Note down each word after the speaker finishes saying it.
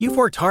You've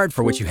worked hard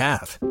for what you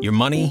have. Your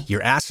money,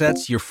 your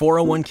assets, your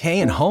 401k,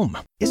 and home.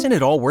 Isn't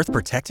it all worth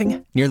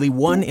protecting? Nearly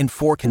 1 in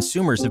 4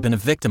 consumers have been a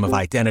victim of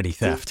identity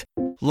theft.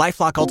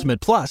 LifeLock Ultimate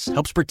Plus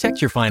helps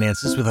protect your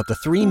finances with up to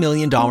 $3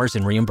 million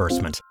in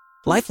reimbursement.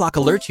 LifeLock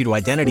alerts you to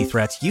identity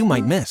threats you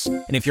might miss.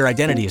 And if your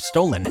identity is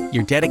stolen,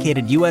 your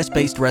dedicated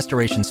U.S.-based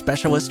restoration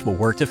specialist will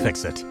work to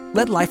fix it.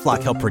 Let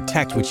LifeLock help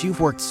protect what you've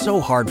worked so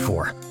hard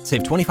for.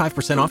 Save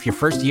 25% off your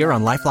first year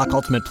on LifeLock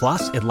Ultimate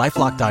Plus at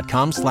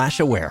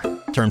LifeLock.com/aware.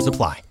 Terms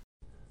apply.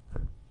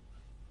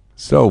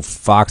 So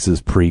Fox's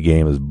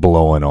pregame is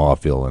blowing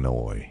off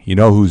Illinois. You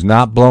know who's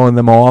not blowing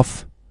them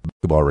off?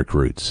 Basketball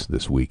recruits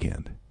this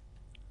weekend.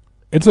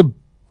 It's a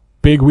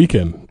big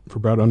weekend for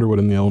Brad Underwood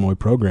and the Illinois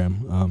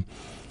program.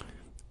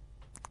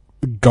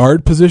 The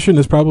guard position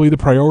is probably the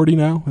priority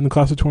now in the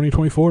class of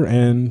 2024,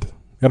 and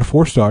got a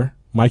 4-star,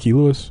 Mikey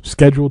Lewis,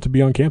 scheduled to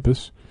be on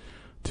campus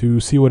to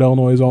see what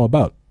Illinois is all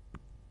about.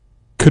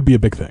 Could be a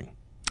big thing.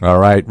 All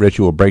right,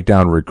 Richie will break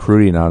down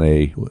recruiting on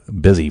a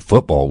busy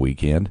football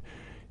weekend.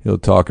 He'll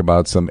talk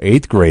about some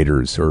 8th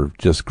graders or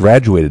just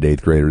graduated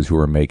 8th graders who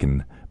are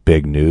making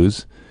big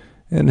news.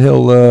 And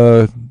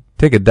he'll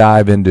take a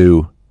dive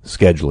into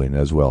scheduling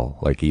as well,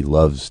 like he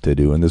loves to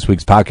do. In this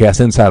week's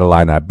podcast, Inside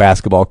Illini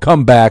Basketball.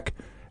 Come back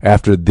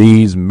after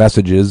these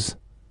messages.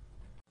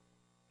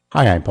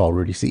 Hi, I'm Paul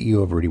Rudy,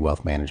 CEO of Rudy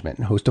Wealth Management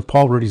and host of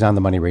Paul Rudy's On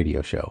the Money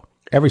radio show.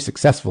 Every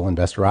successful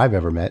investor I've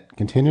ever met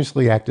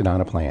continuously acted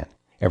on a plan.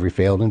 Every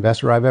failed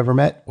investor I've ever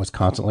met was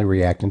constantly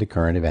reacting to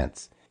current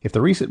events. If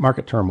the recent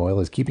market turmoil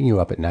is keeping you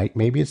up at night,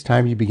 maybe it's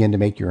time you begin to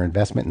make your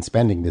investment and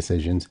spending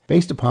decisions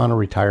based upon a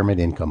retirement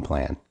income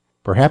plan.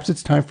 Perhaps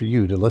it's time for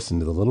you to listen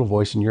to the little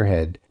voice in your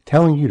head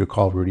telling you to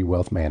call Rudy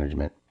Wealth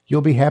Management.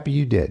 You'll be happy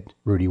you did.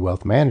 Rudy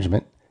Wealth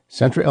Management,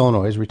 Central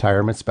Illinois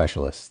Retirement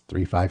Specialist,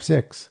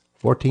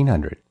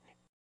 356-1400.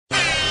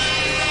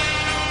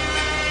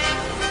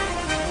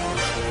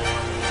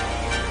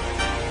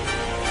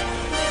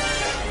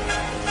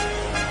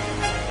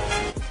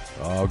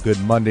 Oh, good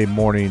Monday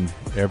morning,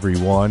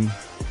 everyone.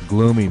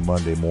 Gloomy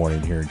Monday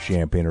morning here in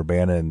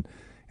Champaign-Urbana,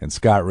 and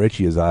Scott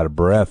Richey is out of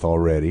breath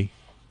already.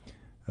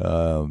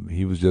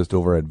 He was just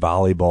over at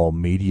Volleyball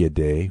Media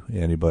Day.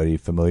 Anybody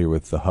familiar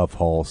with the Huff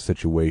Hall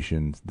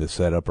situation, the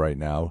setup right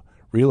now,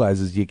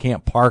 realizes you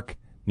can't park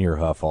near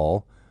Huff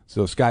Hall.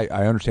 So, Scott,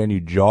 I understand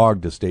you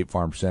jogged to State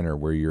Farm Center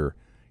where your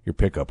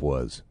pickup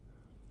was.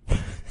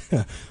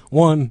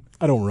 1,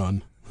 I don't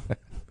run.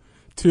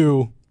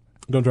 2,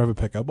 don't drive a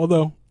pickup,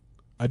 although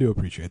I do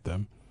appreciate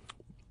them.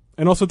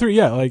 And also 3,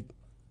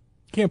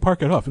 can't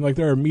park at Huff. And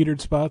there are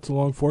metered spots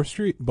along 4th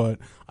Street, but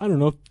I don't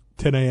know,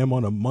 10 a.m.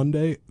 on a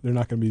Monday, they're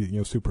not going to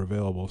be super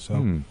available.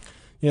 So,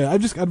 I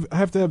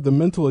have to have the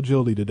mental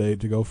agility today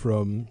to go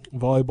from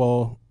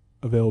volleyball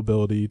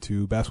availability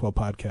to basketball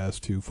podcast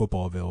to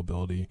football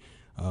availability,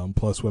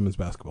 plus women's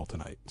basketball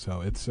tonight.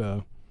 So it's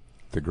a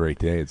great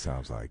day, it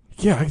sounds like.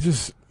 Yeah,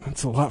 it's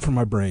a lot for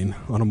my brain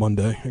on a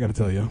Monday, I got to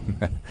tell you.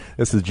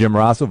 This is Jim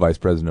Rosso, Vice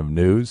President of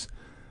News.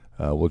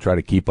 We'll try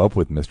to keep up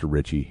with Mr.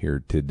 Richey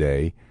here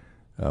today.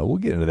 We'll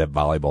get into that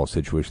volleyball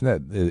situation.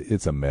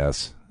 It's a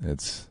mess.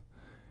 It's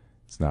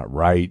not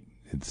right.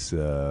 It's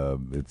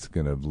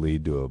going to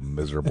lead to a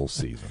miserable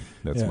season.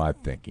 That's my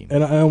thinking.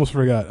 And I almost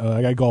forgot.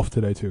 I got golf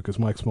today too because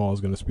Mike Small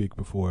is going to speak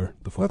before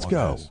the football. Let's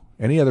go. Guys.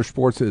 Any other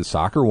sports?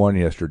 Soccer won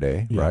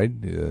yesterday, right?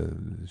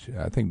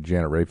 I think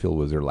Janet Rayfield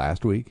was there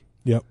last week.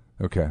 Yep.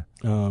 Okay.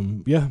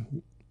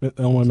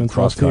 Illinois men's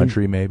cross golf team,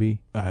 country, maybe.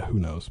 Who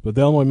knows? But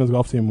the Illinois men's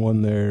golf team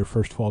won their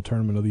first fall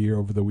tournament of the year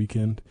over the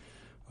weekend.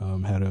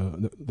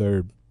 Had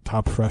their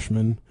top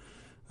freshman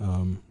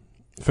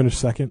finished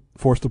second,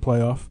 forced a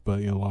playoff, but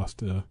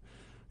lost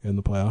in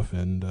the playoff.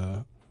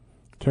 And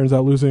turns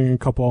out losing a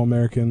couple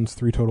All-Americans,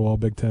 3 total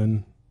All-Big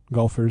Ten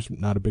golfers,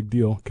 not a big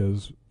deal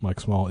because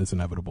Mike Small is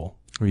inevitable.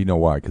 Well, you know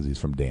why? Because he's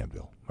from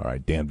Danville. All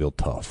right, Danville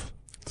tough.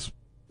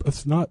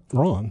 That's not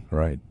wrong.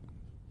 Right.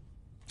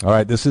 All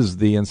right, this is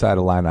the Inside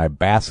Illini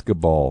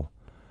Basketball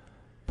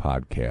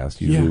podcast.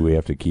 Usually we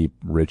have to keep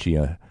Richie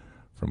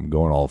from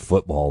going all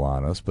football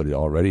on us, but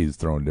already he's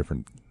throwing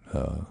different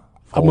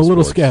I'm a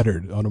little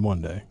scattered on a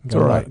Monday. It's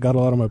all right. Got a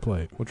lot on my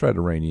plate. We'll try to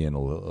rein you in a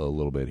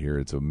little bit here.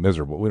 It's a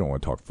miserable. We don't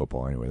want to talk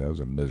football anyway. That was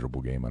a miserable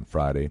game on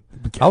Friday.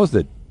 How's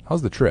the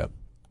trip?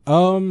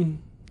 I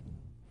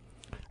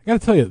got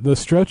to tell you, the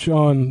stretch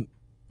on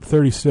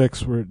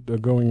 36, we're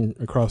going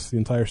across the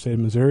entire state of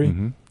Missouri.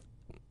 Mm-hmm.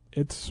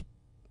 It's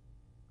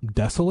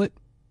desolate,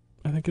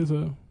 I think is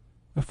a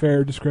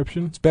fair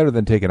description. It's better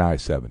than taking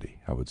I-70,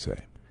 I would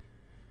say.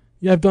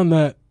 Yeah, I've done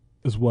that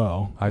as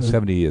well.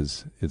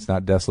 I-70 it's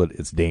not desolate,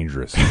 it's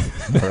dangerous.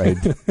 Right?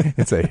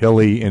 It's a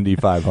hilly Indy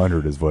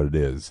 500 is what it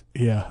is.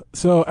 Yeah.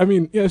 So,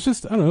 it's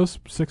just, I don't know,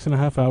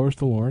 6.5 hours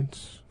to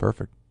Lawrence.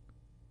 Perfect.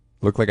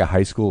 Look like a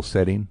high school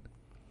setting?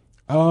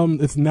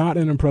 It's not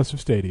an impressive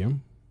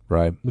stadium.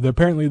 Right. But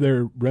apparently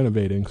they're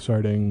renovating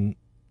starting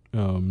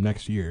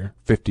next year.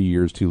 50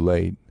 years too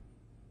late.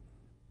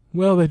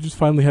 Well, they just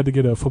finally had to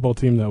get a football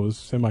team that was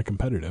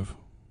semi-competitive.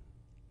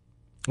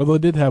 Although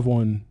they did have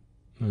one,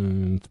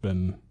 it's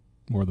been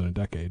more than a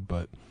decade,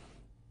 but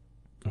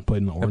I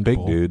played in the Orange big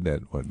Bowl. dude,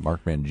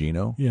 Mark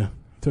Mangino? Yeah,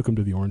 took him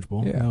to the Orange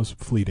Bowl. Yeah. That was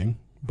fleeting,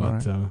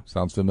 but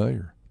sounds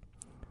familiar.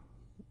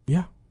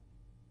 Yeah,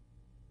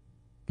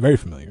 very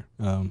familiar.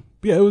 Yeah,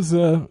 it was.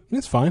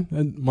 It's fine.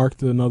 It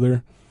marked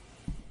another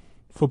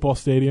football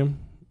stadium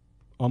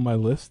on my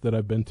list that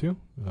I've been to,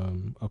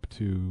 up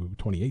to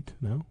 28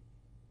 now.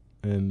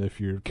 And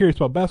if you're curious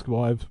about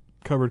basketball, I've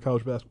covered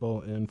college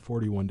basketball in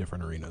 41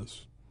 different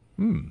arenas.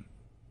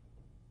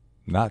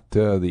 Not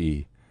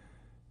the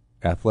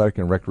Athletic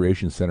and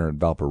Recreation Center in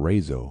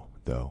Valparaiso,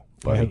 though.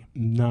 I have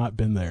not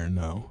been there,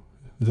 no.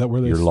 Is that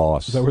where You're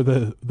lost. Is that where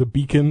the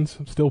Beacons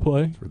still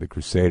play? That's where the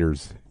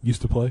Crusaders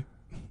Used to play?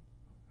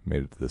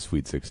 made it to the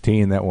Sweet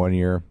 16 that one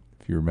year,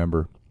 if you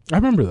remember. I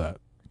remember that.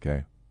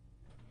 Okay.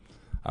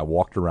 I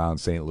walked around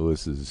St.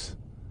 Louis's,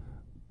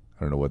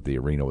 I don't know what the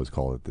arena was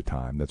called at the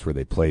time. That's where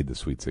they played the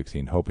Sweet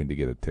 16, hoping to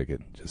get a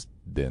ticket. Just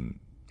didn't.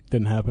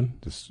 Didn't happen?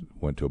 Just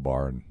went to a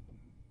bar and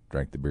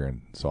drank the beer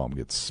and saw them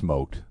get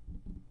smoked.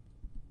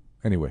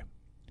 Anyway,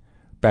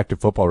 back to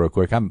football real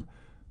quick. I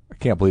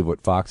can't believe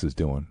what Fox is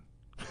doing.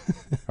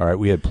 All right,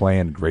 we had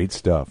planned great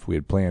stuff. We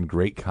had planned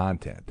great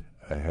content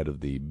ahead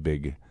of the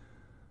big,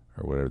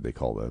 or whatever they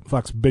call it.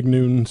 Fox Big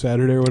Noon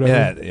Saturday or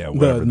whatever? Yeah,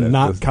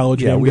 whatever. College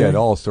game Yeah, we day? had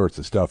all sorts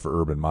of stuff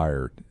for Urban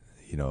Meyer,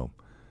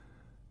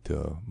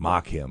 to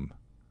mock him,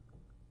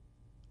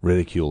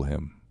 ridicule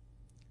him.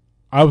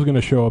 I was going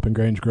to show up in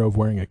Grange Grove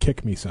wearing a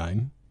 "Kick Me"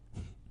 sign.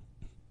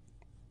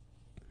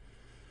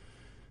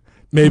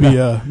 Maybe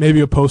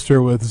a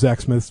poster with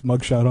Zach Smith's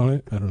mugshot on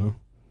it. I don't know.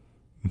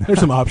 There's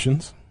some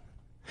options.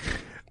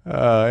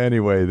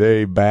 Anyway,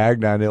 they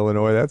bagged on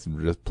Illinois. That's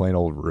just plain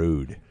old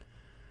rude.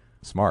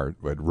 Smart,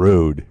 but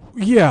rude.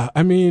 Yeah,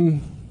 I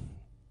mean,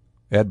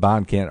 Ed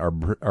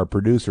Bonkamp, our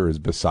producer, is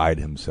beside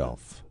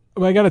himself.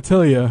 well, I got to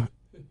tell you,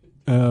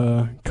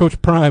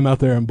 Coach Prime out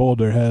there in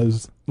Boulder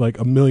has like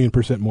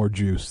 1,000,000% more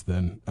juice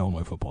than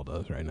Illinois football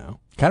does right now.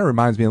 Kind of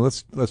reminds me.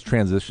 Let's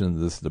transition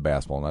this to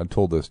basketball. And I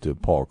told this to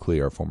Paul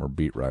Klee, our former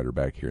beat writer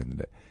back here in the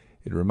day.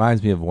 It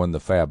reminds me of when the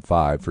Fab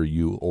Five, for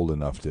you old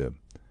enough to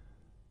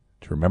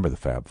remember the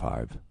Fab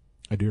Five.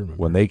 I do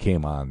remember. When they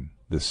came on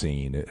the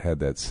scene, it had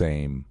that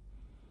same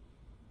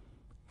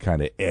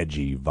kind of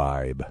edgy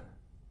vibe.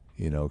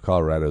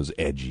 Colorado's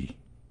edgy.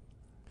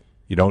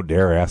 You don't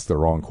dare ask the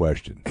wrong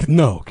question.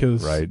 No,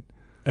 because right?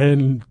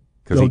 And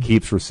because he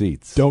keeps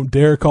receipts. Don't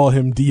dare call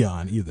him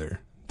Dion either.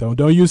 Don't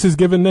use his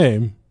given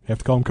name. You have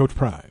to call him Coach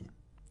Prime.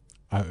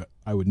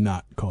 I would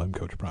not call him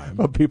Coach Prime.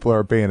 But people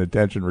are paying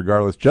attention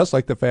regardless, just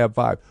like the Fab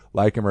Five.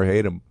 Like him or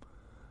hate him,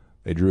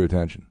 they drew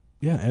attention.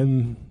 Yeah,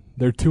 and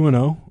they're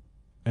 2-0,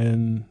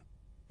 and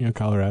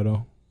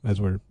Colorado,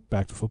 as we're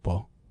back to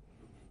football.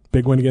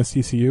 Big win against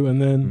TCU,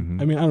 and then,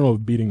 I mean, I don't know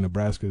if beating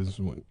Nebraska is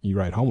when you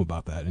write home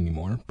about that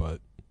anymore,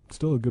 but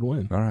still a good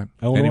win. All right.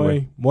 Illinois,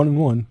 anyway.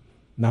 1-1,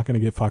 not going to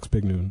get Fox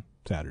Big Noon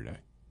Saturday.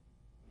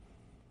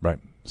 Right.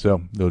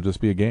 So there'll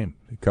just be a game.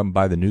 Come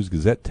by the News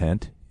Gazette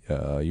tent.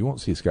 You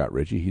won't see Scott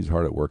Richey. He's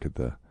hard at work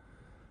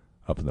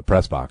up in the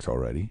press box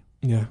already.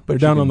 Yeah, But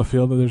but down on the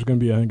field, there's going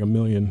to be, I think, 1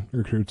 million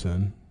recruits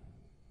in.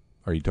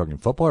 Are you talking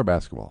football or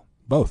basketball?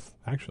 Both,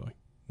 actually.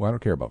 Well, I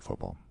don't care about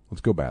football.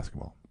 Let's go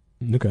basketball.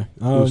 Okay.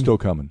 Who's still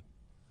coming?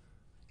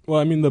 Well,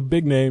 I mean, the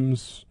big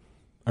names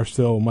are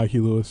still Mikey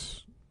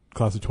Lewis,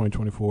 class of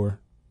 2024,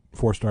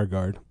 4-star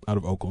guard out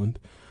of Oakland.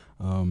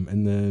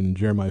 And then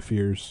Jeremiah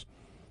Fears,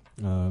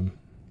 I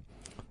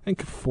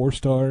think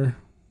 4-star.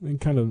 I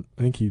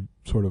think he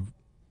sort of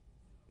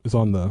is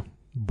on the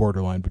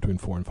borderline between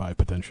 4 and 5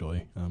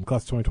 potentially.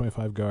 Class of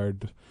 2025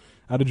 guard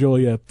out of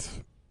Joliet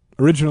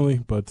originally,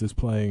 but is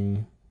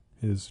playing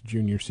his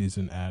junior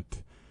season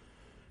at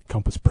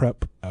Compass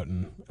Prep out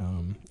in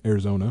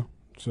Arizona.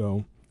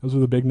 So those are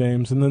the big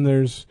names. And then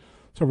there's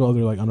several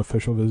other like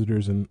unofficial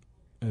visitors in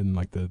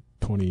like the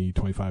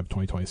 2025,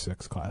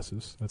 2026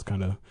 classes. That's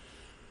kind of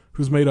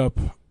who's made up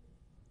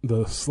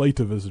the slate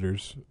of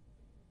visitors,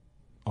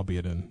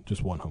 albeit in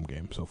just one home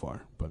game so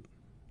far. But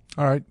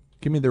All right.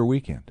 Give me their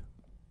weekend.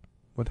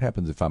 What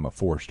happens if I'm a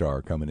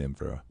 4-star coming in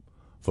for a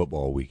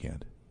football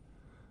weekend?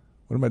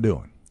 What am I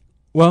doing?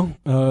 well,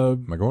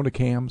 Am I going to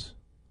Cam's?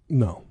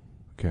 no.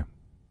 Okay.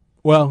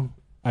 Well,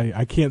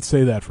 I can't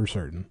say that for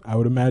certain. I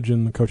would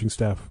imagine the coaching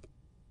staff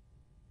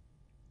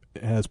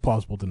has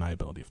plausible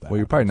deniability if that. Well,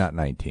 you're probably happens.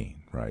 not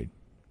 19, right?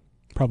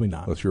 Probably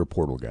not. Unless you're a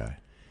portal guy.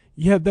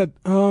 Yeah, that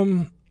I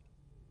don't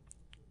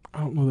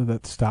know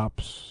that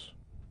stops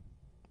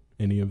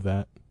any of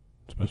that,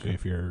 especially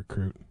if you're a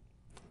recruit.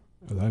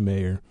 As I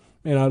may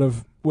not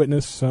have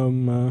witnessed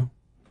some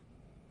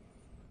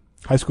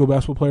high school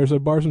basketball players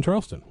at bars in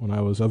Charleston when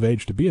I was of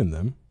age to be in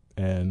them,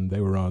 and they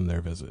were on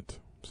their visit.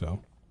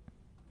 So,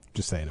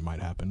 just saying it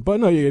might happen. But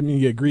no, you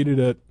get greeted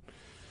at.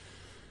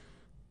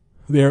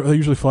 They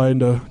usually fly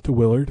into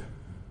Willard.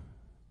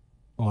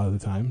 A lot of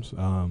the times.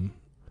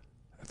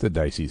 That's a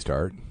dicey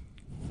start.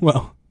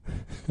 Well,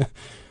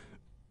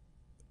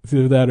 it's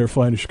either that or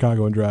fly into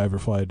Chicago and drive, or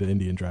fly to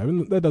Indy and drive,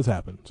 and that does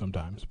happen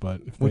sometimes.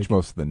 But Which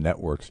most of the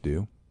networks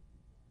do.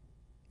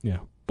 yeah,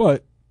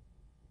 but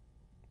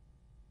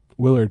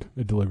Willard,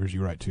 it delivers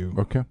you right to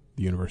Okay.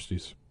 the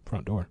university's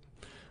front door.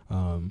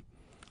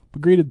 But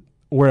greeted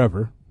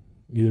wherever,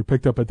 either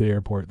picked up at the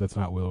airport that's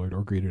not Willard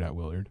or greeted at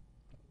Willard.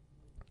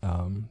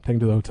 Taken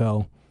to the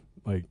hotel.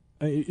 Like,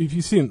 if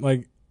you've seen,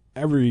 like,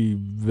 every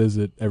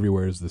visit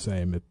everywhere is the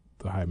same at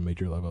the high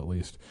major level at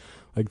least.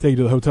 Like, take you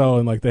to the hotel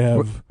and, like, they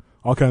have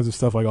all kinds of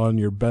stuff, like, on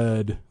your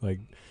bed, like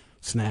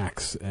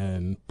snacks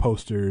and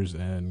posters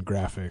and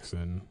graphics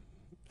and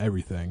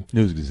everything.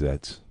 News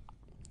gazettes.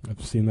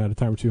 I've seen that a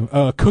time or two.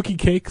 Cookie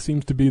cake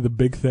seems to be the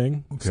big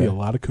thing. Okay. See a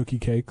lot of cookie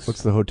cakes.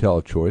 What's the hotel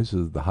of choice?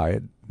 Is it the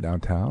Hyatt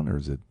downtown, or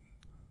is it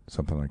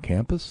something on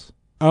campus?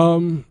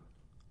 I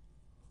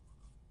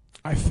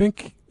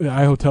think the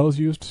iHotel's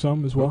used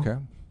some as well. Okay.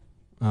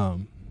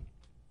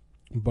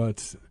 But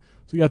so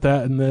you got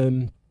that, and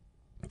then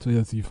so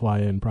you fly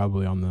in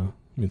probably on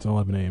it's an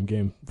 11 a.m.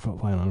 game,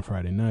 flying on a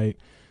Friday night.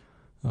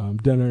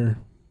 Dinner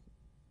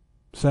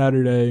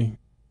Saturday.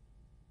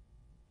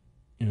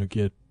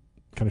 Get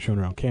kind of shown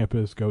around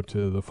campus, go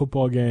to the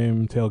football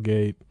game,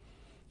 tailgate,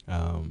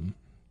 and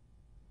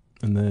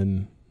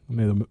then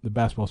the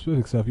basketball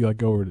specific stuff. You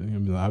go over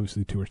to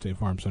obviously tour State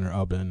Farm Center,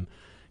 Ubben,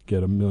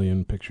 get a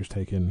million pictures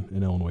taken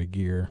in Illinois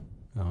gear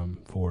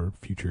for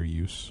future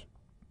use.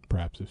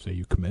 Perhaps if say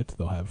you commit,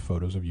 they'll have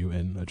photos of you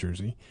in a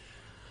jersey.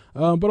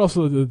 But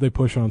also they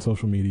push on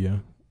social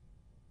media.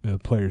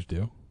 Players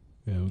do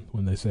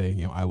when they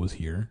say I was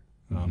here.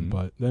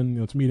 But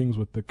then it's meetings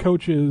with the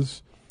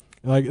coaches.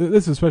 Like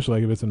this, especially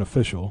like if it's an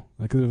official.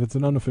 Like if it's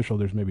an unofficial,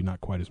 there's maybe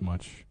not quite as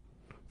much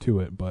to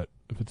it. But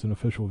if it's an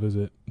official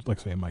visit, like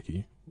say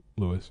Mikey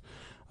Lewis,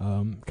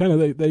 kind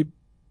of they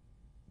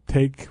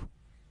take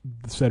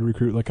the said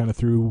recruit like kind of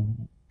through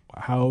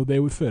how they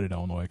would fit at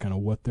Illinois, kind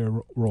of what their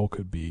role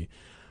could be.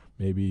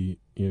 Maybe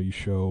you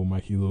show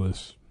Mikey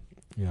Lewis,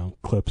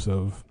 clips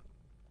of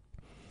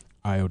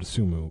Io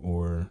DeSumo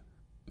or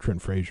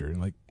Trent Frazier and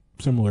like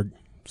similar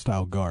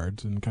style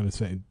guards, and kind of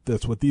say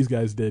that's what these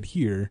guys did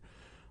here.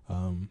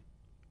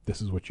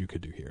 This is what you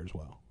could do here as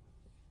well.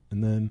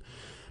 And then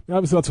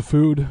obviously lots of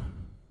food,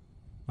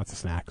 lots of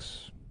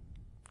snacks,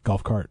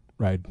 golf cart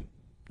ride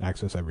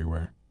access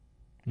everywhere.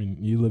 I mean,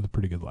 you live a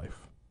pretty good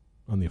life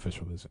on the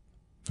official visit.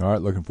 All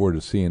right, looking forward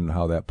to seeing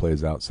how that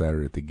plays out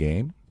Saturday at the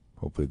game.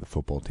 Hopefully the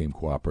football team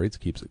cooperates,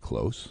 keeps it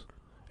close.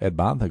 Ed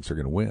Bond thinks they're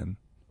going to win.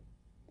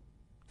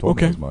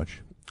 Told me as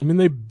much. I mean,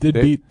 they did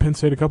beat Penn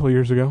State a couple of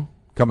years ago.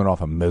 Coming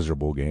off a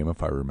miserable game,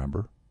 if I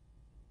remember.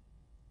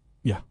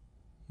 Yeah.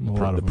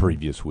 The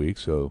previous week,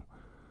 so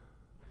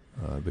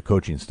the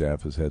coaching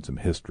staff has had some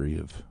history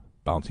of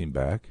bouncing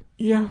back.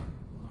 Yeah,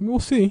 I mean, we'll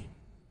see.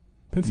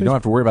 You don't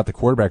have to worry about the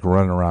quarterback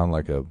running around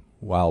like a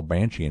wild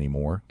banshee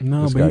anymore.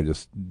 No, this guy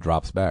just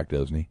drops back,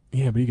 doesn't he?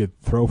 Yeah, but he could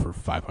throw for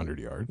 500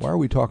 yards. Why are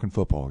we talking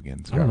football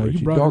again, Scott I don't know, Richey?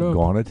 you brought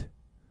Doggone it.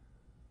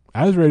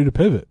 I was ready to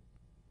pivot.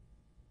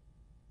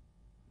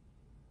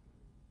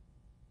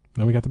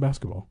 Then we got the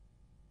basketball.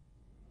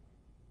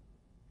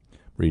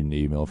 Reading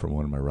the email from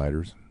one of my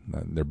writers.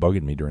 They're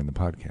bugging me during the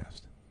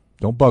podcast.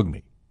 Don't bug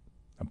me.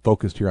 I'm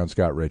focused here on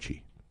Scott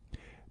Richey.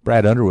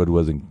 Brad Underwood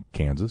was in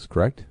Kansas,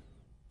 correct?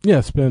 Yeah,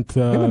 spent...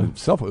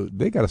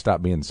 they got to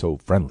stop being so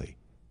friendly.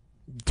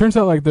 Turns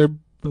out like they're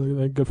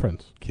good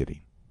friends.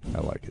 Kidding.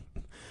 I like it.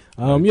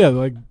 Yeah,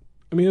 like,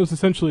 I mean, it was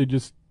essentially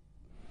just,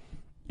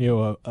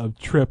 a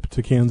trip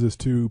to Kansas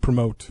to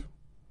promote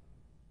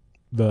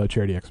the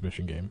charity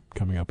exhibition game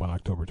coming up on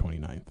October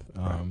 29th.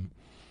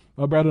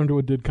 Right. Brad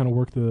Underwood did kind of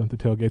work the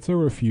tailgates. There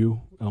were a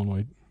few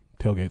Illinois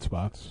tailgate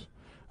spots.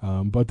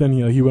 But then,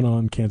 he went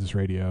on Kansas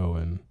radio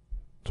and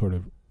sort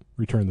of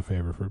returned the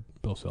favor for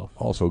Bill Self.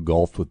 Also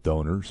golfed with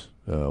donors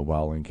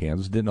while in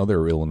Kansas. Didn't know there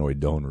were Illinois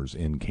donors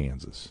in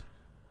Kansas.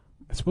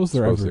 I suppose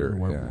they're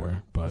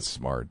everywhere. But that's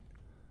smart.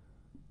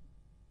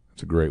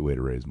 It's a great way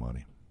to raise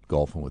money.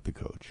 Golfing with the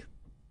coach.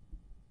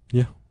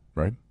 Yeah.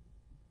 Right?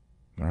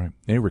 All right.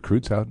 Any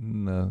recruits out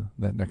in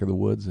that neck of the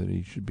woods that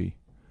he should be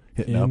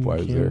hitting up while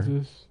he's there?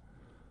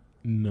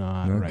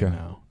 Not right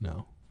now.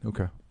 No.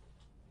 Okay.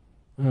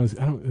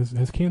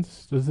 Has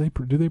Kansas, do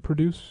they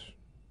produce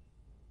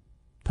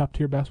top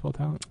tier basketball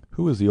talent?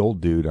 Who was the old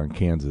dude on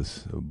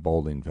Kansas, a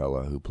balding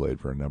fella who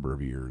played for a number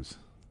of years?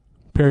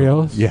 Perry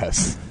Ellis?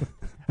 Yes.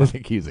 I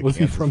think he's a Was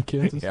Kansas. he from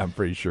Kansas? Yeah, I'm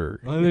pretty sure.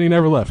 Well, and then he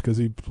never left because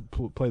he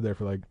played there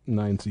for like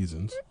 9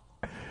 seasons.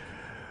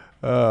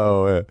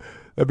 Oh,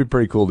 that'd be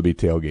pretty cool to be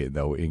tailgating,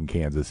 though, in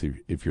Kansas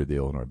if you're the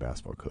Illinois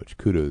basketball coach.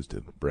 Kudos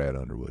to Brad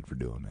Underwood for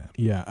doing that.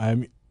 Yeah,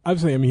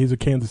 obviously, he's a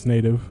Kansas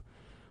native.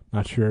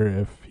 Not sure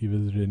if he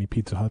visited any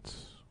Pizza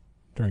Huts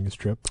during his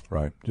trip.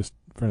 Right. Just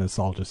for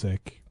nostalgia's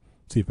sake.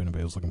 See if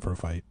anybody was looking for a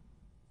fight.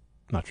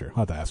 Not sure. I'll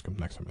have to ask him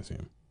next time I see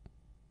him.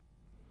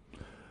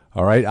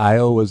 All right.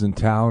 Io was in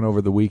town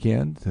over the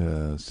weekend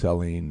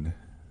selling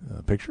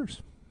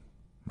pictures.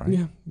 Right?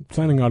 Yeah.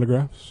 Signing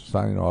autographs.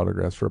 Signing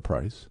autographs for a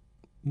price.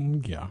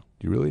 Yeah.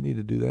 Do you really need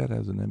to do that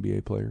as an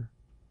NBA player?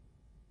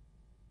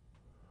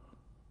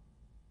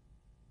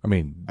 I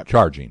mean,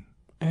 charging.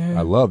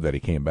 I love that he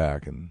came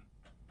back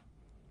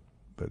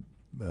but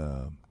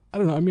I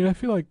don't know. I mean, I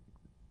feel like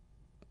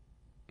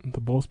the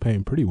Bulls pay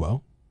him pretty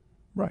well.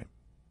 Right.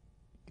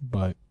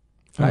 But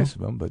nice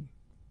of him, but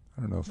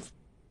I don't know if.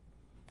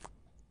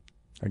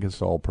 I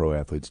guess all pro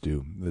athletes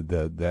do.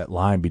 That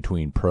line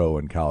between pro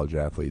and college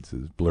athletes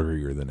is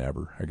blurrier than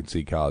ever. I can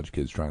see college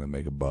kids trying to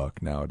make a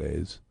buck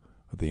nowadays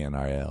with the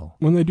NIL.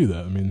 When they do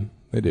that, I mean,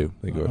 they do.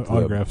 They go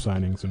autograph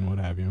signings and what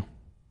have you.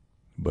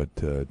 But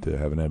to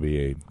have an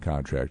NBA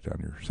contract on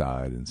your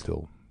side and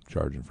still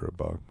charging for a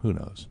buck, who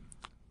knows?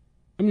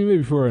 I mean,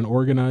 maybe for an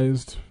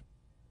organized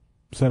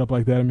setup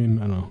like that. I mean,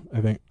 I don't know.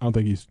 I don't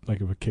think he's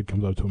like, if a kid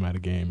comes up to him at a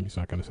game, he's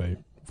not going to say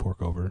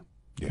fork over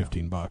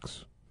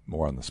 $15.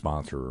 More on the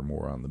sponsor or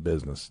more on the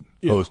business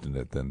hosting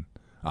it than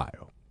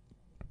IO.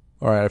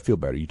 All right, I feel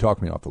better. You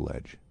talked me off the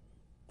ledge.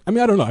 I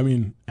mean, I don't know. I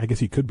mean, I guess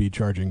he could be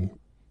charging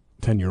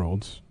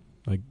 10-year-olds,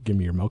 like, give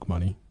me your milk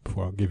money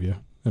before I'll give you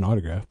an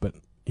autograph, but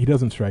he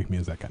doesn't strike me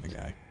as that kind of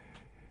guy.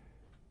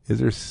 Is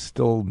there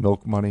still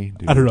milk money?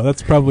 I don't know.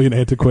 That's probably an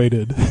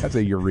antiquated. That's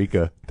a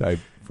Eureka type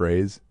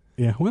phrase.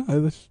 Yeah, well, I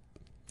just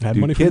had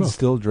Do money for milk. kids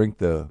still drink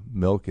the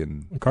milk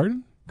in a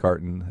carton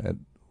at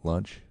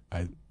lunch?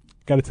 I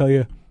got to tell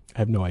you, I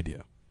have no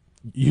idea.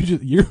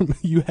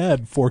 You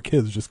had 4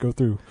 kids just go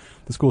through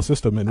the school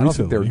system, and I don't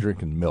recently think they were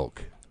drinking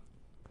milk.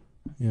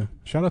 Yeah,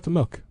 shout out to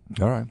milk.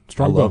 All right,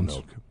 strong I love bones.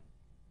 milk.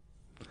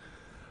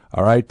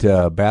 All right,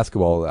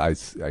 basketball. I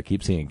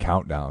keep seeing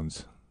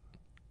countdowns,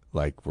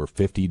 like we're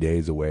 50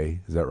 days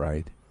away. Is that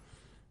right?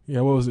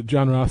 Yeah, what was it?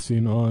 John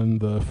Rothstein on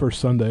the first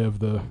Sunday of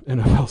the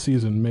NFL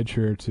season made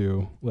sure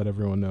to let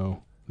everyone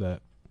know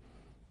that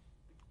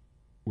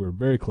we're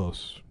very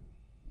close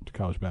to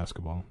college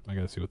basketball. I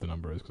got to see what the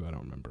number is because I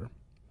don't remember.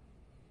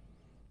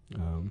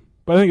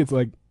 But I think it's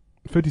like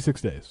 56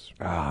 days.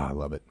 I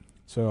love it.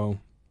 So,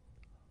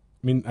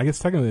 I mean, I guess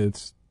technically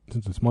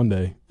since it's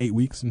Monday, 8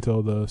 weeks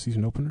until the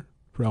season opener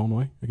for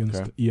Illinois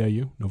against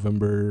EIU,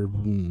 November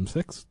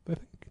 6th, I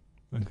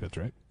think that's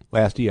right.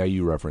 Last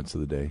EIU reference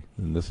of the day,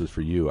 and this is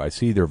for you. I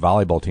see their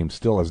volleyball team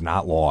still has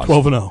not lost.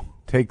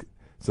 12-0.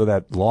 So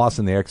that loss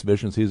in the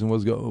exhibition season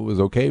was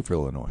okay for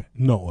Illinois.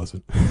 No, it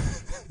wasn't.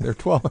 They're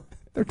 12.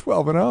 They're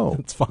 12-0.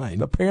 It's fine.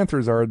 The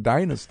Panthers are a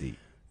dynasty.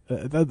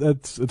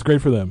 It's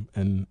great for them,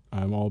 and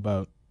I'm all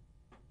about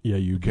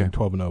EIU being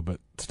 12-0,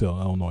 but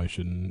still Illinois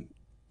shouldn't.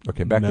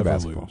 Okay, back never to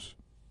basketball. Lose.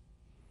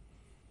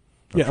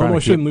 Yeah, Illinois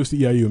shouldn't lose to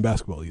EIU in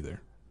basketball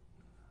either.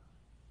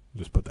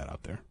 Just put that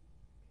out there.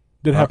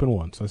 Did happen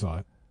once. I saw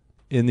it.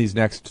 In these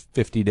next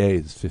 50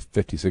 days,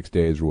 56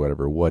 days or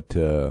whatever, what's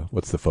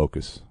the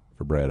focus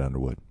for Brad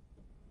Underwood?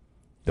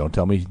 Don't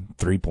tell me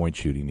 3-point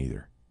shooting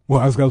either. Well,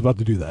 I was about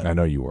to do that. I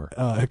know you were.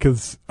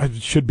 Because it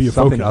should be a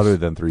something focus. Other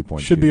than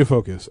 3-point should shooting. be a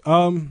focus.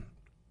 I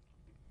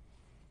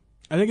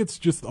think it's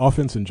just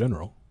offense in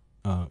general.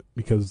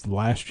 Because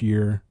last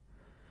year,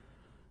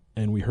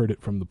 and we heard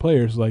it from the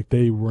players, like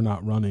they were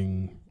not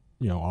running,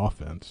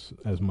 offense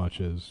as much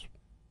as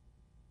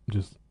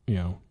just,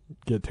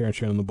 get Terrence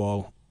Shannon the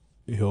ball.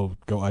 He'll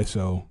go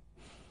ISO,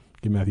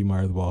 give Matthew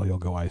Meyer the ball, he'll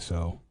go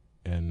ISO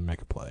and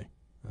make a play.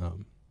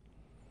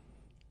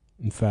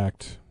 In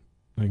fact,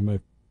 I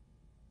think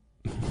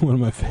one of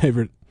my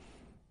favorite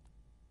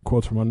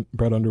quotes from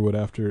Brad Underwood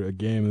after a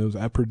game, and it was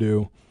at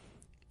Purdue.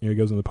 He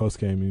goes in the post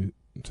game.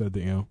 He said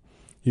that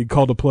he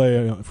called a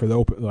play for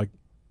the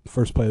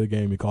first play of the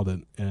game. He called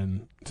it,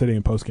 and sitting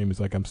in post game, he's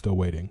like, "I'm still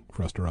waiting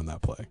for us to run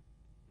that play."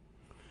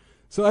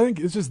 So I think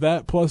it's just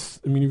that. Plus,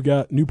 I mean, you've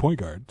got new point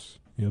guards.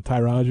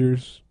 Ty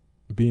Rogers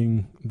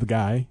being the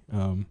guy.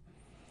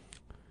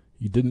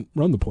 He didn't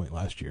run the point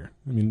last year.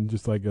 I mean,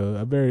 just like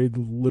a very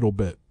little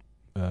bit.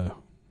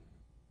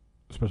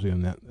 Especially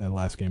in that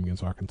last game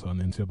against Arkansas in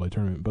the NCAA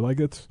tournament. But I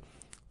think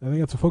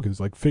that's a focus,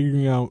 like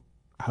figuring out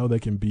how they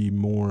can be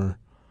more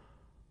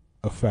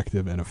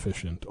effective and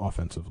efficient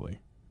offensively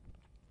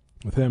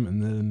with him.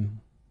 And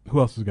then who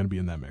else is going to be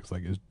in that mix?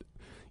 Like, there's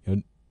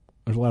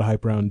a lot of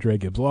hype around Dre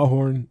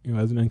Gibbs-Lawhorn,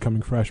 as an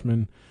incoming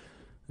freshman.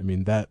 I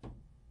mean, that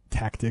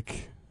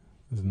tactic,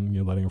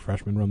 letting a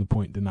freshman run the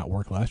point did not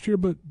work last year,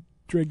 but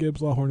Dre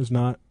Gibbs-Lawhorn is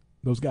not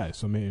those guys.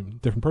 So maybe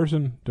different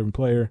person, different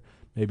player.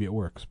 Maybe it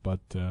works, but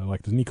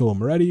does Niccolo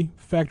Moretti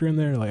factor in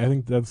there? I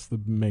think that's the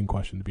main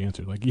question to be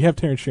answered. You have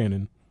Terrence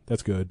Shannon,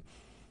 that's good,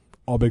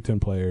 all Big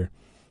Ten player,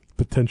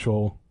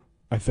 potential,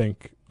 I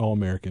think,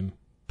 All-American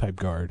type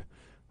guard,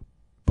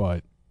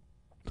 but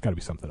it's got to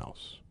be something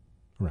else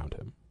around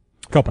him.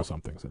 A couple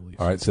somethings at least.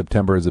 All right,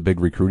 September is a big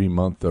recruiting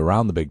month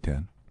around the Big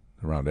Ten,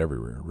 around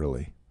everywhere,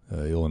 really.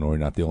 Illinois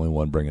not the only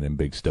one bringing in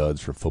big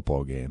studs for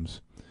football games.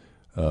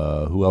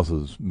 Who else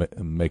is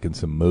making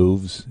some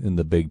moves in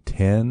the Big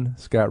Ten?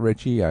 Scott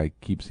Richey. I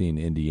keep seeing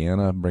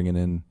Indiana bringing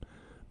in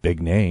big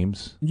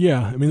names.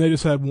 Yeah, I mean, they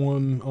just had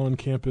one on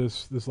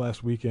campus this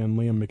last weekend.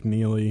 Liam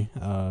McNeely,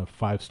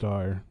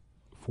 5-star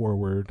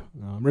forward,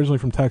 originally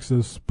from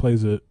Texas,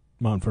 plays at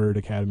Montverde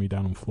Academy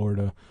down in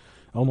Florida.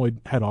 Illinois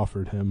had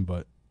offered him,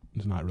 but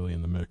is not really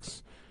in the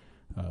mix.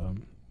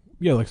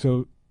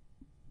 So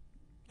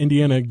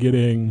Indiana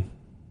getting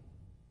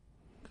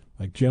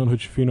Jalen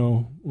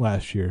Hood-Schifino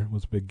last year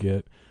was a big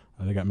get.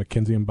 They got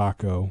Mackenzie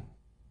Mbako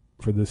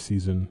for this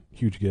season,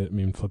 huge get. I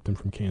mean, flipped him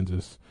from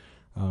Kansas.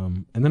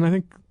 And then I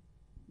think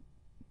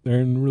they're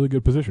in a really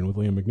good position with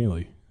Liam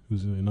McNeely,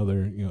 who's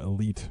another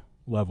elite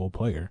level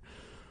player.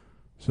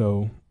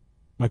 So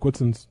Mike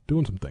Whitson's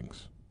doing some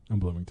things in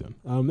Bloomington.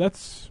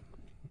 That's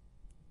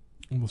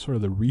sort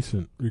of the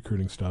recent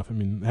recruiting stuff. I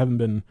mean, there haven't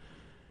been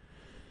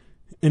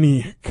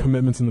any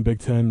commitments in the Big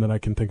Ten that I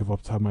can think of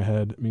off the top of my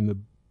head. I mean, the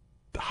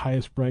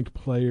highest ranked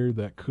player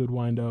that could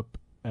wind up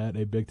at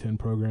a Big Ten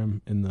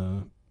program in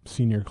the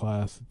senior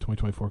class,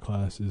 2024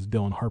 class, is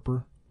Dylan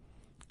Harper,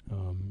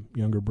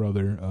 younger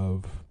brother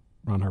of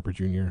Ron Harper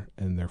Jr.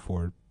 and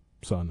therefore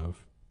son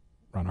of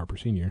Ron Harper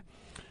Sr.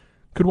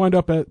 Could wind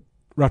up at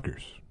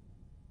Rutgers,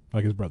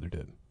 like his brother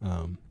did.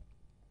 And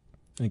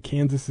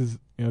Kansas has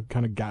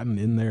kind of gotten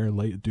in there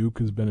late. Duke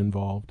has been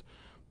involved,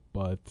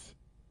 but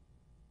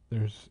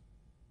there's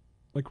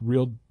like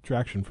real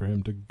traction for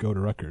him to go to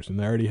Rutgers. And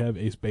they already have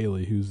Ace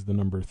Bailey, who's the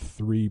number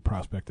 3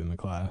 prospect in the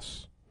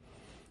class.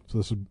 So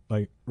this would,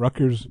 like,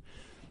 Rutgers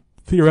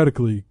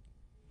theoretically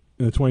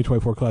in the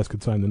 2024 class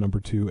could sign the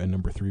number 2 and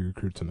number 3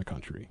 recruits in the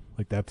country.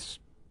 Like, that's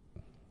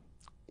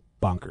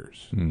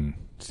bonkers.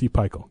 Steve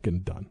Peichel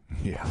getting done.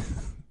 Yeah.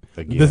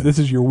 This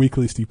is your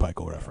weekly Steve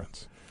Peichel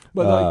reference.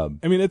 But like,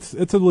 I mean, it's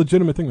a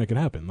legitimate thing that can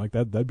happen. Like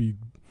that'd be,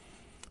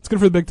 it's good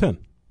for the Big Ten.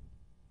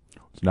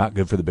 It's not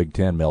good for the Big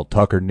Ten. Mel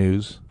Tucker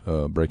news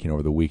breaking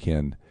over the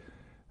weekend.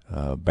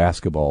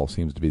 Basketball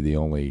seems to be the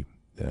only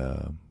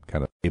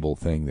kind of stable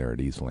thing there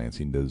at East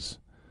Lansing. Does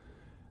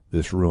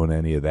this ruin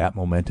any of that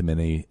momentum in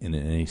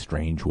any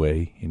strange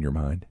way in your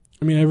mind?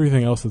 I mean,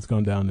 everything else that's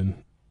gone down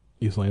in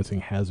East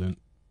Lansing hasn't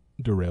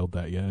derailed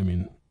that yet. I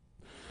mean,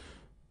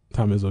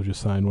 Tom Izzo just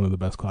signed one of the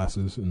best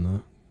classes in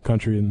the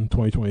country in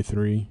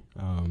 2023.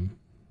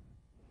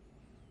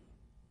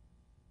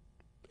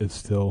 It's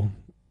still,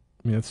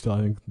 I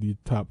think, the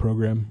top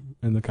program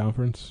in the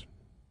conference.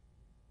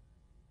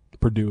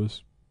 Purdue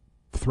is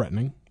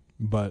threatening,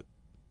 but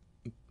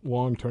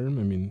long term,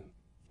 I mean,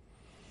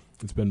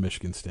 it's been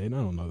Michigan State. I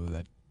don't know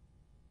that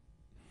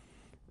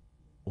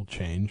will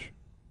change.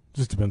 It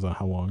just depends on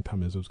how long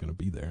Tom Izzo's going to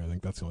be there. I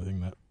think that's the only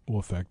thing that will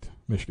affect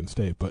Michigan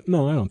State. But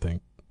no, I don't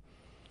think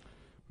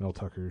Mel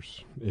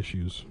Tucker's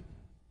issues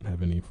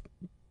have any.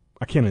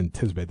 I can't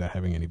anticipate that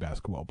having any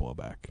basketball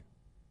blowback.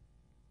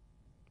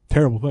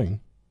 Terrible thing,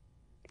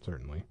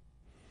 certainly.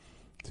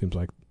 Seems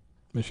like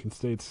Michigan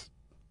State's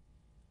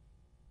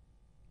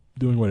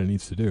doing what it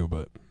needs to do,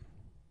 but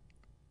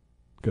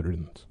good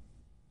riddance.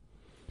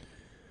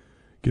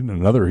 Getting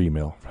another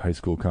email, High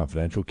School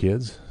Confidential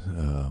kids.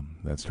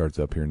 That starts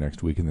up here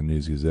next week in the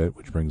News Gazette,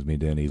 which brings me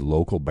to any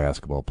local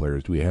basketball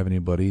players. Do we have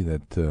anybody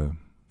that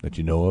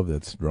you know of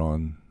that's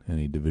drawn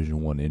any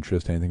Division I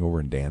interest? Anything over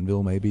in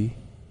Danville, maybe?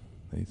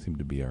 They seem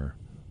to be one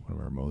of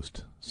our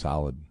most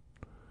solid.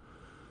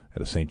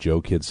 Had a St.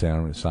 Joe kid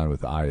signed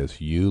with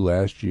ISU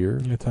last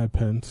year. Yeah, Ty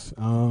Pence.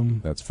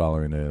 That's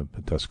following a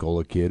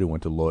Tuscola kid who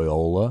went to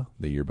Loyola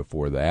the year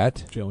before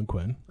that. Jalen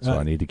Quinn. So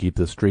I need to keep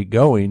this streak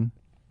going.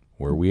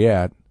 Where are we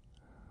at?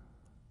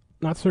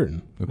 Not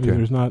certain. Okay. I mean,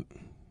 there's not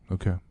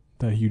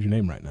that huge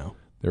name right now.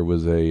 There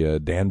was a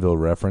Danville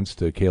reference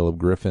to Caleb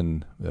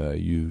Griffin.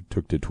 You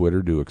took to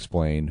Twitter to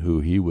explain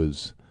who he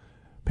was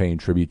paying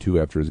tribute to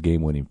after his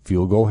game-winning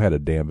field goal. Had a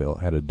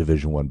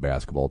Division I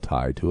basketball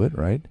tie to it,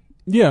 right?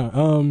 Yeah,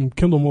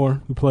 Kendall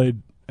Moore, who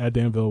played at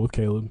Danville with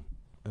Caleb,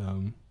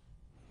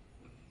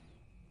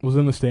 was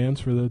in the stands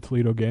for the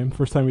Toledo game.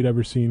 First time we'd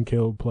ever seen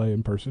Caleb play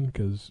in person,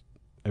 because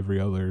every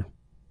other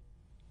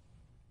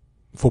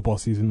football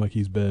season, like,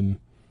 he's been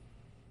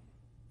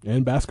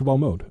in basketball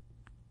mode,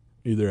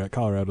 either at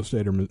Colorado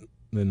State or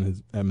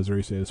then at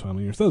Missouri State his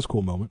final year. So that was a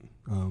cool moment.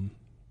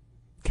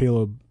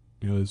 Caleb,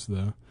 is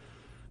the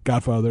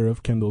godfather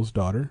of Kendall's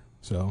daughter,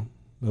 so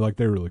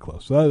they're really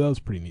close. So that was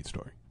a pretty neat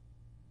story.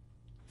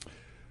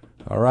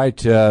 All right,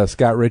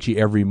 Scott Richey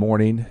every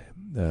morning.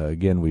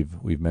 Again,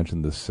 we've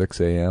mentioned the 6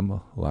 a.m.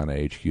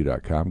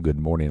 IlliniHQ.com. Good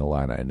morning,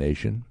 Illini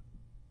Nation.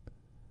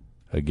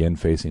 Again,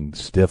 facing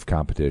stiff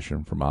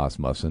competition from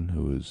Asmussen,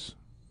 who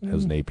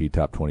has an AP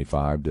Top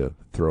 25 to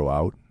throw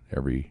out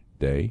every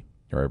day,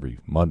 or every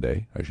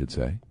Monday, I should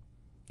say.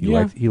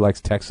 He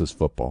likes Texas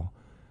football.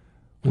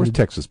 Where's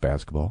Texas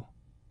basketball?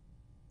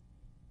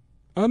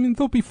 I mean,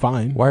 they'll be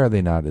fine. Why are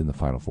they not in the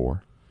Final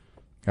Four?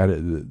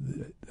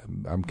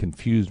 I'm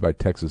confused by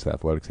Texas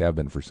athletics, have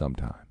been for some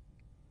time.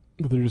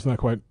 But they're just not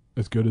quite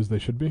as good as they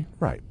should be?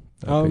 Right.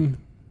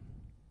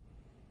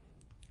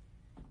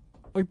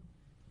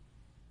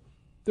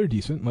 They're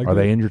decent. Are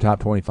they in your top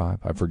 25?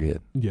 I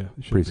forget. Yeah.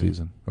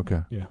 Preseason. Be.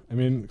 Okay. Yeah. I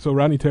mean, so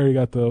Rodney Terry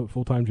got the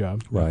full-time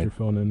job after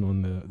filling in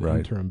on the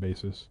interim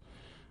basis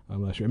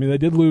last year. I mean, they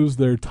did lose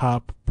their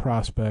top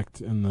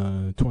prospect in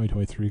the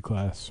 2023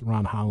 class,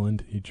 Ron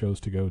Holland. He chose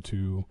to go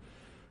to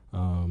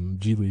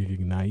G League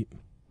Ignite.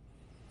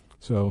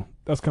 So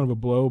that's kind of a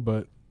blow,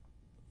 but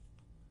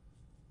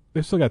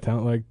they've still got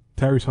talent. Like,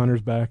 Tyrese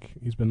Hunter's back.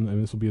 This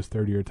will be his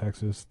third year at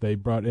Texas. They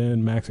brought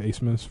in Max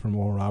Asmus from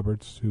Oral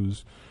Roberts,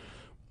 who's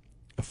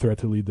a threat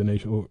to lead the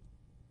nation.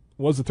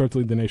 Was a threat to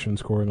lead the nation in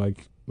scoring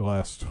like the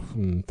last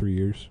 3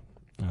 years.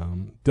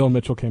 Dylan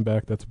Mitchell came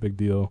back. That's a big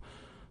deal.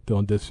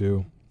 Dylan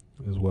Dissou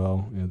as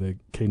well.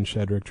 Caden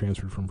Shedrick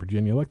transferred from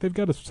Virginia. Like, they've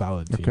got a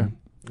solid team.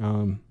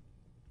 Okay.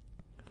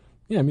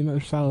 Yeah, I mean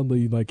they're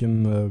solidly like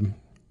in the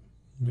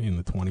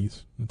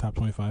 20s, the top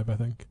 25, I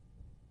think.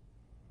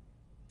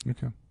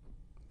 Okay.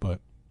 But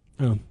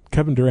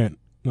Kevin Durant,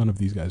 none of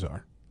these guys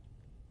are.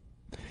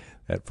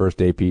 That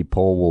first AP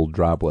poll will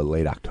drop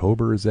late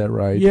October. Is that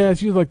right? Yeah,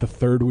 it's usually like the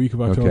third week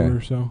of October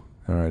or so.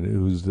 All right.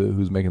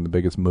 Who's making the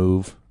biggest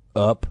move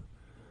up?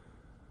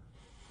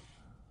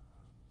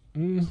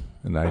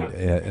 And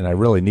I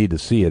really need to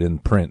see it in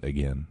print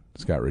again.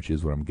 Scott Richey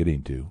is what I'm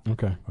getting to.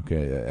 Okay.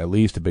 At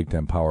least a Big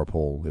Ten power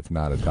poll, if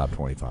not a top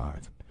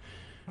 25,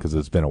 because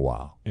it's been a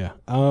while. Yeah.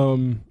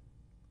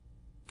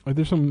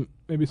 There's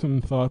maybe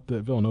some thought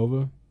that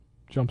Villanova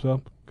jumps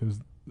up because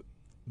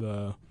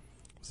was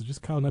it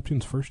just Kyle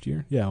Neptune's first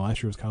year? Yeah,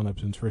 last year was Kyle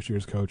Neptune's first year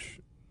as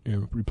coach,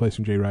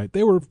 replacing Jay Wright.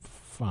 They were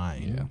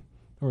fine. Yeah.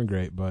 They weren't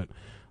great, but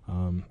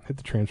hit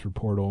the transfer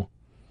portal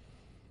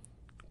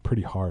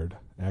pretty hard,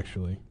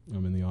 actually,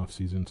 in the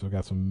offseason. So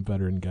got some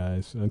veteran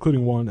guys,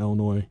 including one,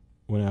 Illinois,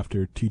 went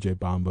after TJ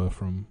Bamba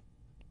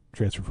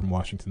transfer from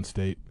Washington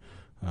State,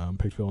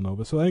 picked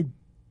Villanova. So I think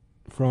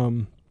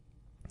from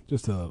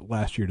just a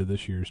last year to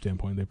this year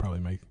standpoint, they probably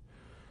make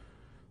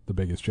the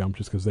biggest jump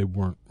just because they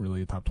weren't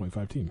really a top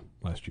 25 team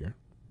last year.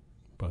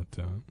 But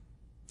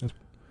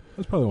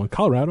that's probably one.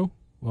 Colorado,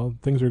 well,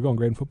 things are going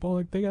great in football.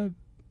 Like they got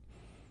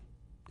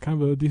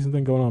kind of a decent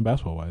thing going on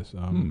basketball-wise.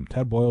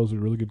 Tad Boyle is a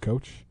really good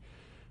coach.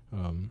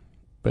 Been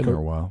there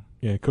a while.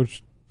 Yeah,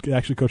 coached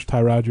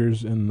Ty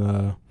Rodgers in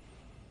the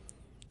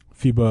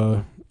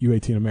FIBA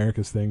U18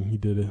 Americas thing. He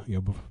did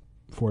it,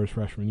 before his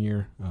freshman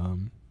year.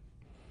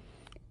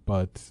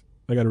 But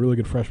they got a really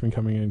good freshman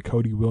coming in.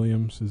 Cody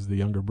Williams is the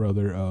younger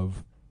brother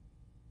of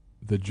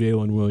the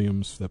Jalen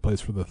Williams that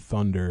plays for the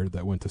Thunder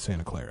that went to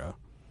Santa Clara,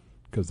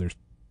 because there's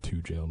two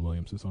Jalen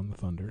Williamses on the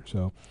Thunder.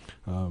 So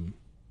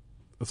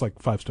it's like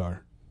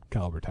 5-star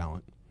caliber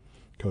talent,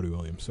 Cody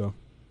Williams. So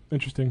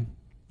interesting.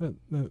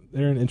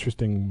 They're an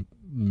interesting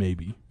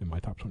maybe in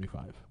my top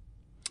 25.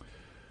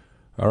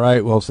 All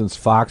right. Well, since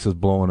Fox is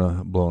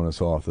blowing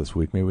us off this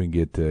week, maybe we can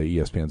get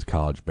ESPN's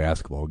college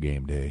basketball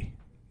game day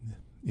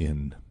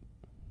in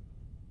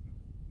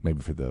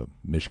maybe for the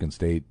Michigan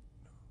State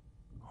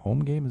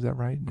home game. Is that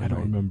right? I don't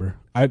remember.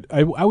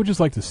 I would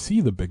just like to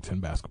see the Big Ten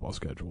basketball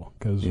schedule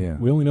because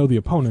we only know the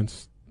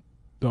opponents,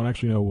 don't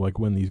actually know like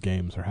when these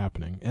games are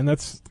happening, and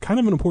that's kind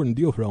of an important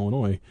deal for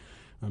Illinois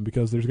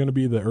because there's going to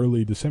be the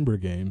early December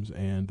games,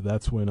 and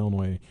that's when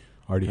Illinois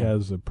already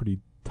has a pretty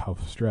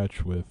tough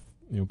stretch with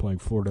playing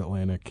Florida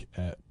Atlantic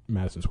at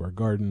Madison Square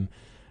Garden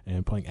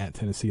and playing at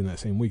Tennessee in that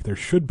same week. There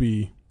should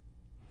be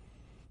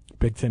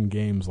Big Ten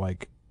games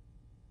like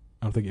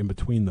I don't think in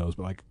between those,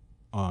 but like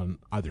on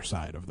either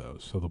side of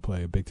those. So they'll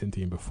play a Big Ten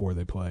team before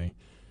they play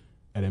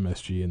at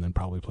MSG and then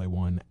probably play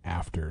one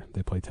after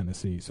they play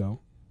Tennessee.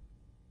 So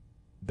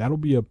that'll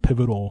be a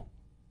pivotal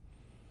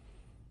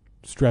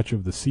stretch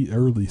of the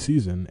early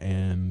season.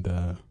 And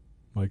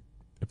like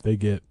if they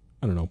get,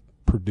 I don't know,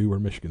 Purdue or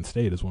Michigan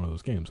State as one of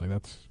those games, like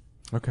that's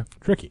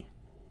tricky.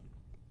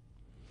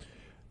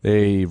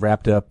 They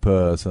wrapped up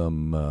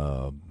some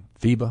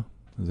FIBA.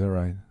 Is that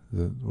right? Is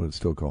that what it's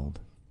still called?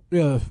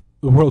 Yeah,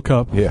 the World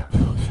Cup. Yeah.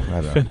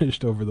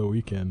 Finished over the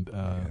weekend.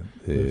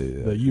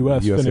 The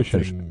U.S.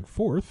 finishing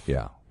fourth.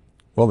 Yeah.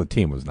 Well, the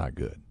team was not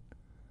good.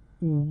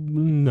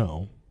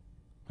 No.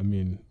 I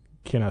mean,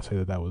 cannot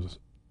say that was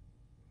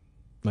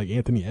like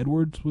Anthony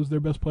Edwards was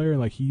their best player,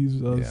 and like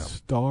he's a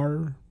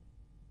star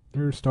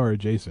or star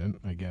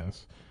adjacent, I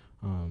guess.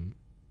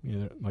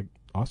 Like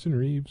Austin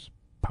Reeves,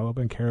 Paolo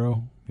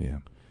Banchero. Yeah.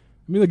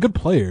 I mean, they're good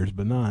players,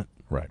 but not.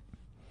 Right.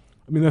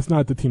 I mean, that's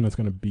not the team that's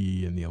going to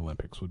be in the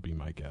Olympics, would be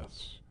my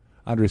guess.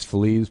 Andres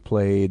Feliz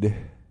played.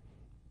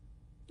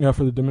 Yeah,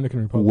 for the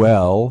Dominican Republic.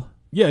 Well.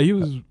 Yeah, he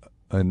was.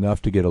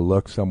 Enough to get a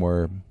look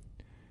somewhere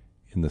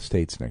in the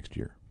States next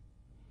year.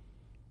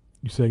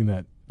 You saying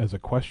that as a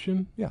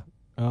question? Yeah.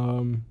 I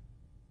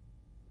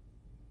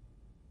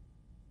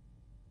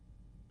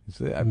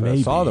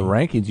saw the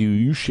rankings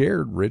you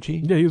shared,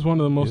 Richie. Yeah, he was one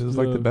of the most. He was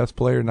like the best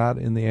player not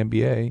in the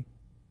NBA.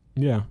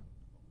 Yeah.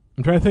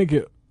 I'm trying to think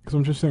because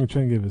I'm just trying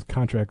to give his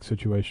contract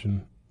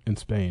situation in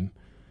Spain.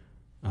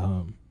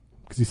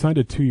 Because he signed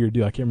a 2-year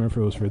deal. I can't remember if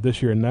it was for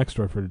this year and next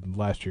or for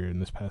last year and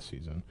this past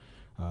season.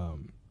 I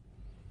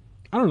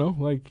don't know.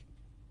 Like,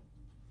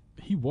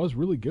 he was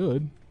really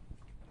good.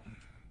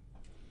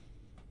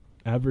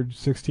 Averaged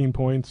 16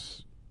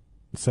 points,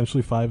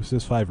 essentially 5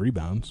 assists, 5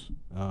 rebounds.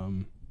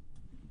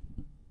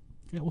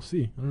 Yeah, we'll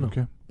see. I don't know.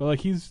 Okay. But,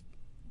 like, he's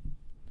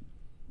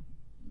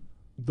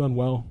done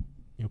well,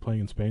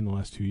 playing in Spain the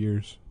last 2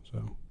 years. So,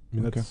 I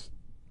mean,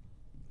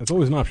 that's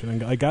always an option.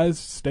 And like, guys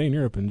stay in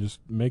Europe and just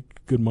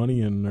make good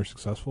money and are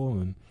successful.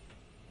 And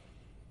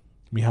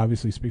he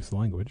obviously speaks the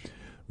language.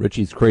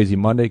 Richie's Crazy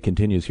Monday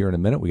continues here in a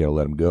minute. We got to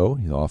let him go.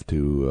 He's off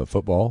to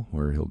football,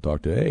 where he'll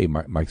talk to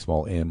Mike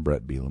Small and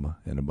Brett Bielema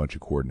and a bunch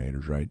of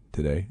coordinators right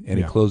today.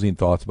 Any closing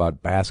thoughts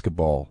about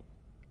basketball,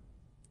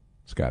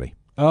 Scotty?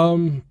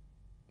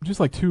 Just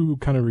like 2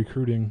 kind of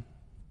recruiting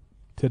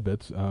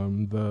tidbits.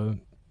 The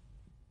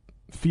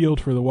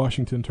field for the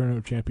Washington Tournament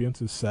of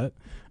Champions is set,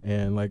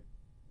 and like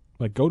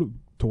go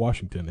to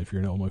Washington if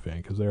you're an Illinois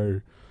fan, because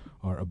there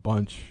are a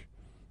bunch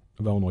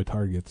of Illinois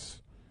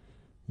targets.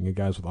 You get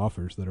guys with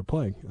offers that are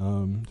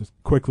playing. Just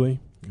quickly,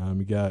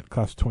 you got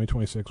class of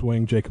 2026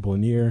 wing Jacob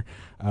Lanier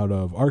out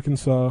of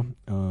Arkansas,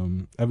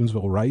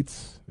 Evansville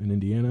Reitz in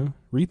Indiana.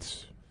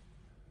 Reitz,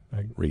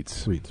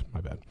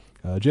 my bad.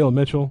 Jalen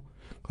Mitchell,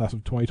 class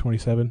of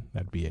 2027,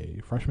 that'd be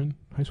a freshman,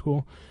 high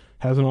school,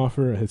 has an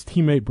offer. His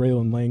teammate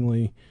Braylon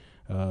Langley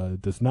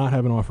does not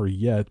have an offer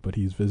yet, but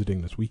he's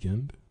visiting this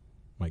weekend.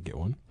 Might get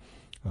one.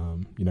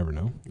 You never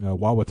know.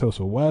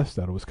 Wauwatosa West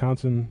out of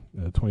Wisconsin,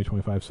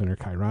 2025 center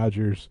Kai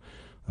Rogers,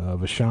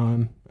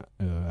 Vashon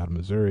out of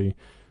Missouri,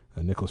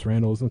 Nicholas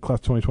Randall in class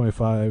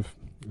 2025,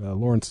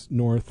 Lawrence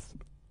North,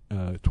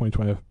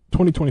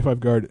 2025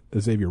 guard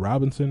Xavier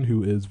Robinson,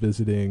 who is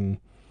visiting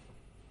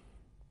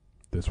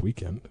this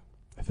weekend,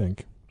 I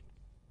think.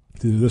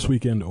 It's either this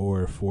weekend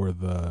or for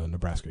the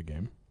Nebraska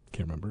game.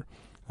 Can't remember.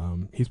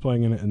 He's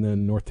playing in it, and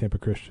then North Tampa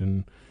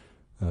Christian,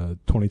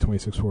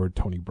 2026 forward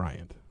Tony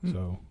Bryant.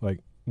 So,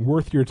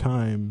 worth your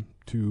time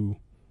to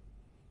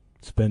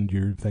spend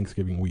your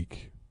Thanksgiving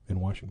week in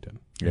Washington.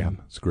 Yeah,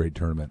 it's a great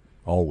tournament.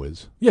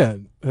 Always. Yeah,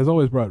 has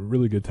always brought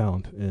really good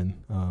talent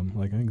in.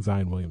 I think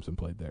Zion Williamson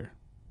played there.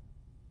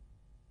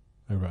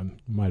 I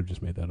might have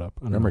just made that up.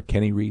 Remember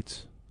Kenny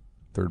Reitz,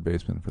 third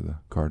baseman for the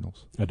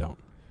Cardinals? I don't.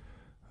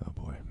 Oh,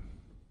 boy.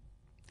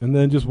 And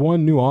then just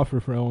one new offer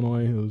for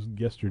Illinois. It was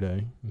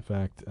yesterday, in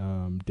fact.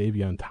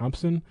 Davion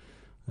Thompson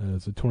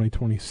is a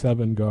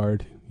 2027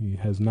 guard. He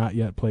has not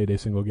yet played a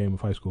single game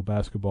of high school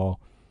basketball,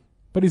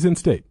 but he's in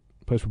state.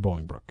 Plays for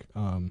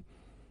Bolingbrook.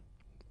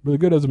 Really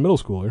good as a middle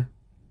schooler.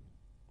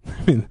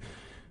 I mean,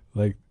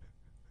 because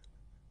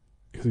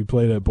he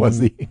played at Was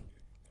he?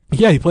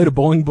 Yeah, he played at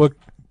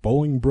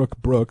Bolingbrook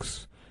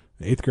Brooks,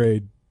 8th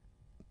grade,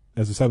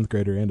 as a 7th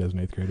grader and as an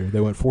 8th grader.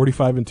 They went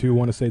 45-2,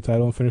 won a state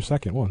title, and finished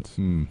second once.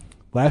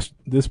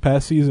 This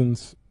past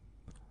season's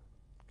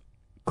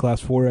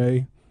Class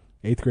 4A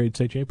 8th grade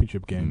state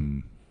championship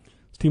game,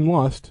 his team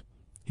lost.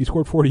 He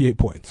scored 48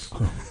 points.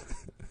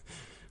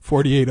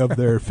 48 of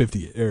their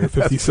 50 or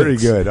 56. That's pretty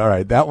good. All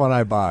right, that one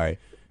I buy.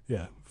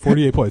 Yeah,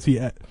 48 points. He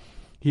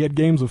had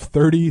games of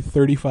 30,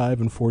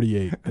 35, and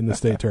 48 in the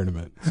state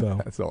tournament.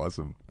 So that's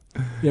awesome.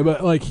 Yeah,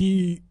 but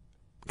he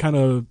kind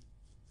of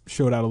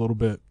showed out a little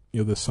bit,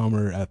 this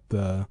summer at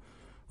the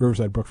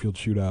Riverside Brookfield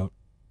shootout.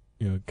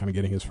 Kind of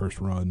getting his first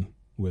run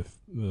with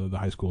the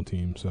high school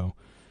team. So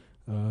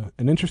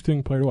an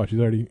interesting player to watch. He's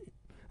already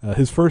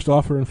his first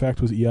offer, in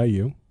fact, was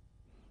EIU,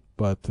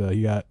 but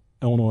he got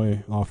an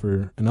Illinois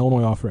offer,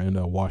 and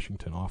a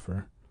Washington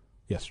offer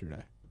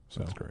yesterday. So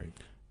that's great.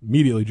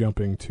 Immediately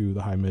jumping to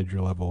the high major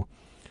level,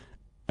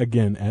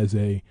 again, as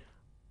a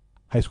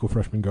high school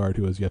freshman guard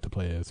who has yet to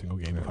play a single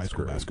game of high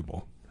school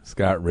basketball.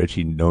 Scott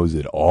Richey knows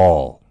it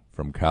all,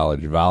 from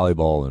college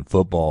volleyball and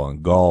football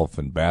and golf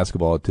and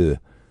basketball to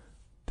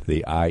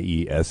the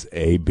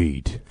IESA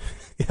beat.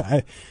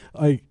 Yeah,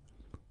 Did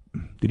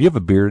you have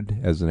a beard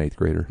as an 8th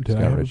grader, did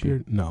Scott I have Richey? a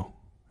beard? No.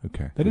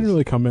 Okay. That didn't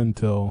really come in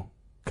until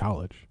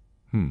college.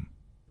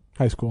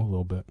 High school, a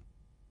little bit.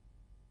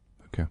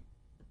 Okay.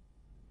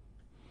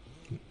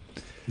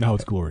 Now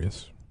it's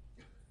glorious.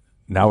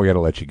 Now we got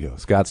to let you go.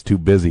 Scott's too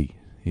busy.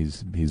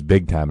 He's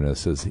big time in us.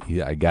 Says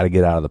I got to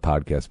get out of the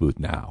podcast booth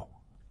now.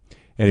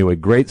 Anyway,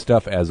 great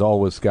stuff as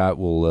always. Scott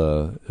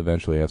will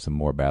eventually have some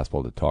more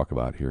basketball to talk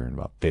about here in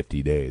about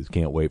 50 days.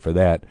 Can't wait for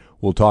that.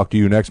 We'll talk to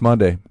you next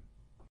Monday.